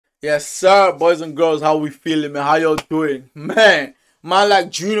Yes, sir, boys and girls, how we feeling, man? How y'all doing? Man like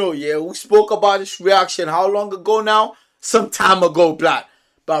Juno, yeah, we spoke about this reaction how long ago now? Some time ago, blood.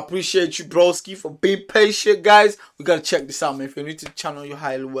 But I appreciate you, broski, for being patient, guys. We gotta check this out, man. If you're new to the channel, you're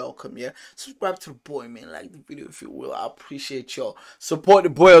highly welcome, yeah? Subscribe to the boy, man. Like the video if you will. I appreciate y'all. Support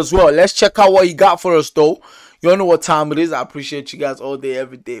the boy as well. Let's check out what he got for us, though. You all know what time it is. I appreciate you guys all day,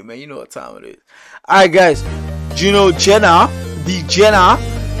 every day, man. You know what time it is. Alright, guys. Juno Di Genna,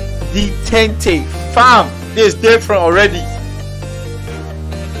 Detente. Fam, this is different already.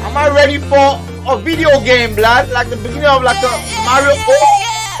 Am I ready for a video game, blood? Like the beginning of like a Mario.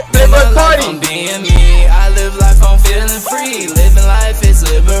 I'm being me. I live life, I'm feeling free. Living life is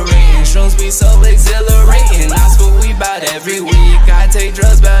liberating. Shrooms be so exhilarating. That's what we bout every week. I take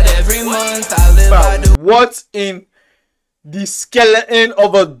drugs about every month. I live by the. What in the skeleton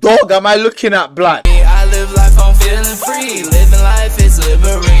of a dog am I looking at, blood? I live life, I'm feeling free. Living life is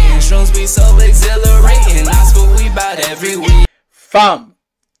liberating. Shrooms be so exhilarating. That's what we bout every week. Fam,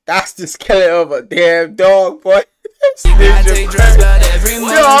 that's the skeleton of a damn dog, boy. I take drugs about every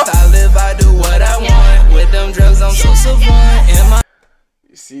month. I live, I do what I want. With them drugs, I'm so savant.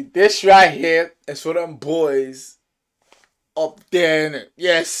 You see, this right here is for them boys up there.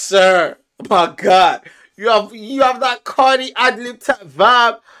 Yes, sir. Oh my God. You have that Cardi ad-lib type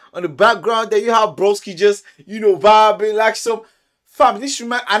vibe on the background. There you have broski just, vibing like some. Fam, this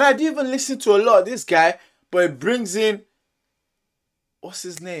reminds, and I didn't even listen to a lot of this guy, but it brings in, what's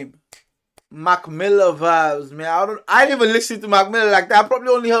his name? Mac Miller vibes, man. I didn't even listen to Mac Miller like that. I probably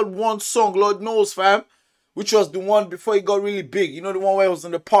only heard one song, Lord knows, fam, which was the one before he got really big. You know, the one where he was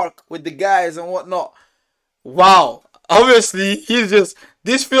in the park with the guys and whatnot. Wow. Obviously, he's just,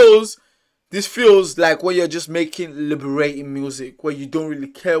 this feels like when you're just making liberating music, where you don't really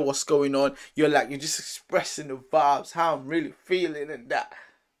care what's going on. You're just expressing the vibes, how I'm really feeling and that.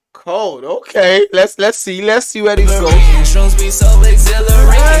 Cold. Okay, let's see where this goes. Shrooms be so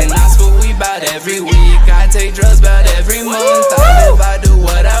exhilarating. That's what we bout every week. I take drugs about every month. I live, I do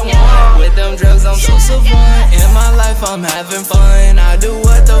what I want. With them drugs, I'm so savant. In my life, I'm having fun. I do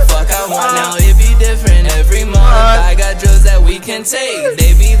what the fuck I want. Now it be different every month. I got drugs that we can take.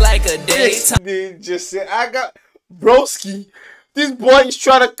 They be like a daytime. Just say I got broski. This boy is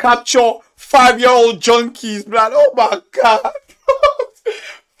trying to capture 5-year-old junkies, blood. Oh my God.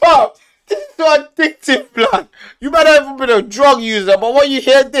 Fam, this is so addictive, blood. You might not even been a drug user, but when you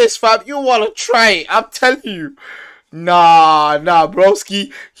hear this, fam, you want to try it. I'm telling you. Nah,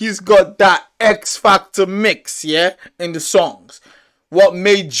 broski. He's got that X Factor mix, yeah, in the songs. What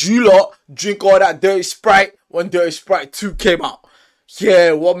made you lot drink all that Dirty Sprite when Dirty Sprite 2 came out?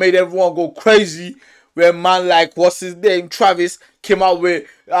 Yeah, what made everyone go crazy when man like, what's his name, Travis, came out with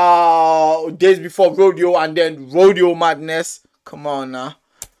Days Before Rodeo and then Rodeo Madness. Come on now.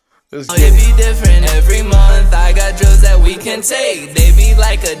 It be different every month. I got drugs that we can take. They be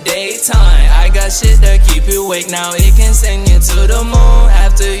like a daytime. I got shit that keep you awake. Now it can send you to the moon.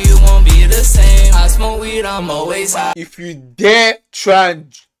 After you won't be the same. I smoke weed, I'm always high. If you dare try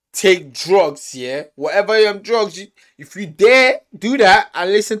and take drugs, yeah, whatever your drugs, if you dare do that and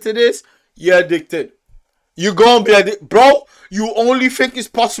listen to this, you're addicted. You're gonna be addicted, bro. You only think it's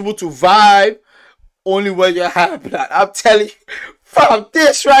possible to vibe only when you're high, blood. I'm telling you. Fam,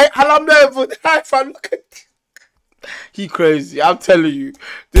 this right, and I'm not even high, fam. Look at this. He crazy, I'm telling you.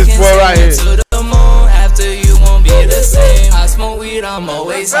 This boy right here. To the moon, after you won't be the same. I smoke weed, I'm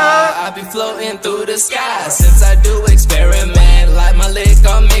always high. I be floating through the sky. Since I do experiment, like my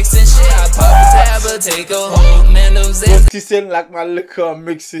liquor mixing shit. I pop a tab or take a hold. Man, those He said like my liquor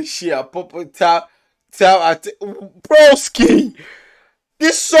mixing shit. I pop a tab, broski.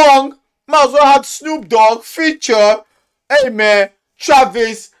 This song might as well have Snoop Dogg feature. Hey man,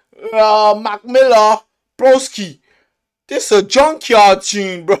 Travis, Mac Miller, broski. This a junkyard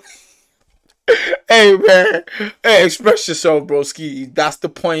tune, bro. Hey man, hey, express yourself, broski. That's the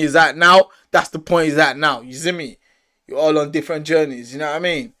point he's at now. That's the point he's at now. You see me? You're all on different journeys. You know what I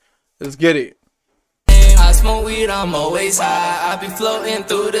mean? Let's get it. I smoke weed, I'm always high. I be floating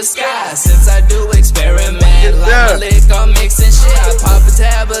through the sky. Since I do experiment, like my liquor mixing shit. I pop a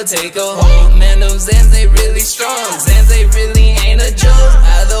tab or take a hold. Man, those Zans, they really strong. Zans, they really ain't a joke.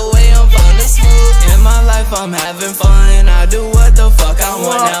 Either way, I'm fun to smooth. In my life, I'm having fun. I do what the fuck I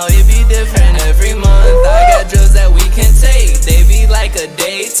want. Now it be different every month. I got drugs that we can take. They be like a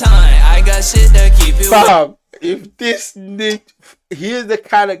daytime. I got shit that keep you up. If this nigga, he's the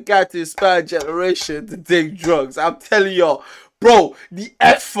kind of guy to inspire a generation to take drugs. I'm telling y'all, bro, the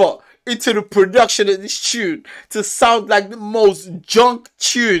effort into the production of this tune to sound like the most junk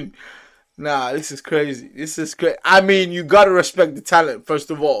tune Nah, this is crazy. This is crazy. I mean, you gotta respect the talent,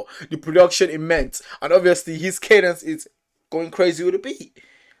 first of all. The production immense. And obviously, his cadence is going crazy with the beat.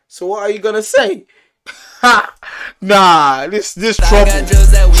 So what are you gonna say? Ha! Nah, this trouble. I got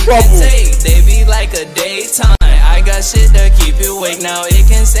drills that we can take. They be like a daytime. I got shit that keep you awake. Now it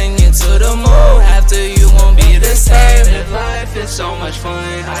can send you to the moon. After you won't be the same. If life is so much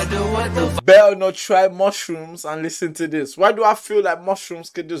fun, I do what the fuck. Better not try mushrooms and listen to this. Why do I feel like mushrooms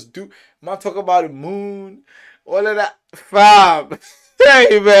could just do? Man, talk about the moon, all of that, fam.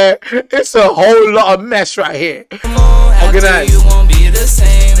 Hey man, it's a whole lot of mess right here. Organize. You won't be the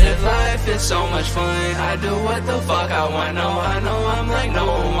same. If life is so much fun, I do what the fuck I want. No, I know I'm like no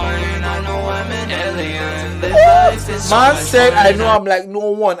one. I know I'm an alien. If life is so man much said, fun, I know I'm like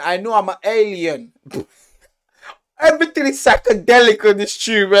no one. I know I'm an alien. Everything is psychedelic on this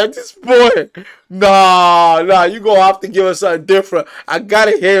tune, man. This boy. Nah, you gonna have to give us something different. I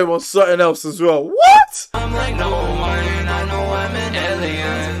gotta hear him on something else as well. What? I'm like no one. I know I'm an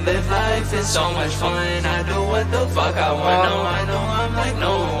alien. Live life is so much fun. I do what the fuck I want. No, I know I'm like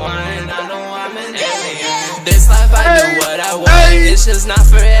no one. I know I'm an alien. This life I do what I want. It's just not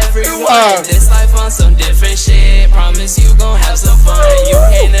for everyone. This life on some different shit. Promise you gon' have some fun. You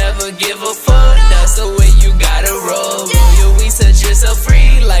can't ever give a fuck. That's the way you gotta roll. You we set yourself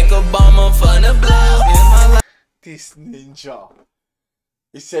free like a bomb on fun to blow. In my life. This ninja.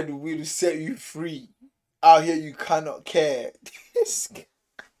 He said we will set you free. Out here you cannot care.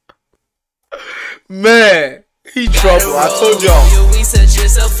 Man, he trouble. I told y'all. You we set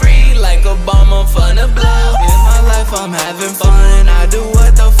yourself free like a bomb on fun to blow. In my life I'm having fun. I do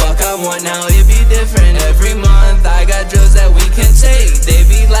what the fuck I want. Now it be different every month. I got drills that we can take. They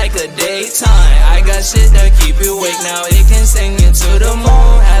be like a daytime. I got shit that keep you awake. Now it can send you to the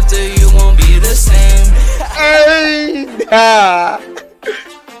moon. After you won't be the same. Hey, nah.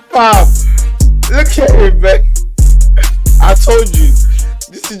 Pop, look at him, man. I told you.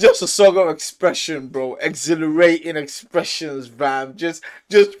 This is just a song of expression, bro. Exhilarating expressions, fam. Just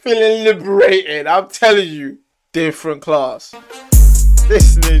feeling liberated. I'm telling you. Different class.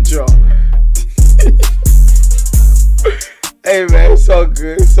 This ninja. Hey man, it's all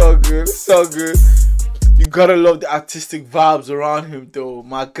good. It's all good. It's all good. You gotta love the artistic vibes around him though.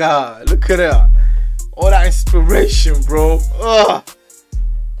 My God. Look at that. All that inspiration, bro. Ugh.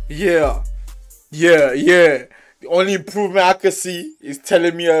 Yeah. The only improvement I could see is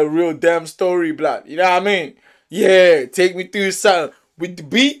telling me a real damn story, blood. You know what I mean? Yeah, take me through something. With the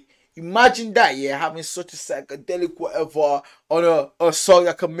beat, imagine that, yeah, having such a psychedelic whatever on a song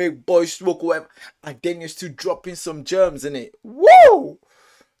that can make boys smoke whatever. And then you're still dropping some germs in it. Woo!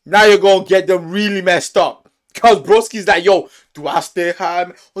 Now you're gonna get them really messed up. Cause broski's like, yo, do I stay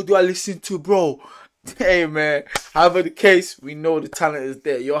high or do I listen to bro? Hey man, however the case, we know the talent is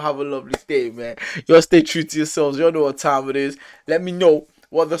there. Y'all have a lovely day, man. Y'all stay true to yourselves. Y'all know what time it is. Let me know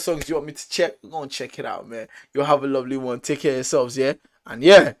what other songs you want me to check. We're gonna check it out, man. Y'all have a lovely one. Take care of yourselves, yeah? And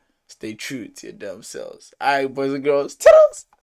yeah, stay true to your damn selves. Alright, boys and girls. Toodles!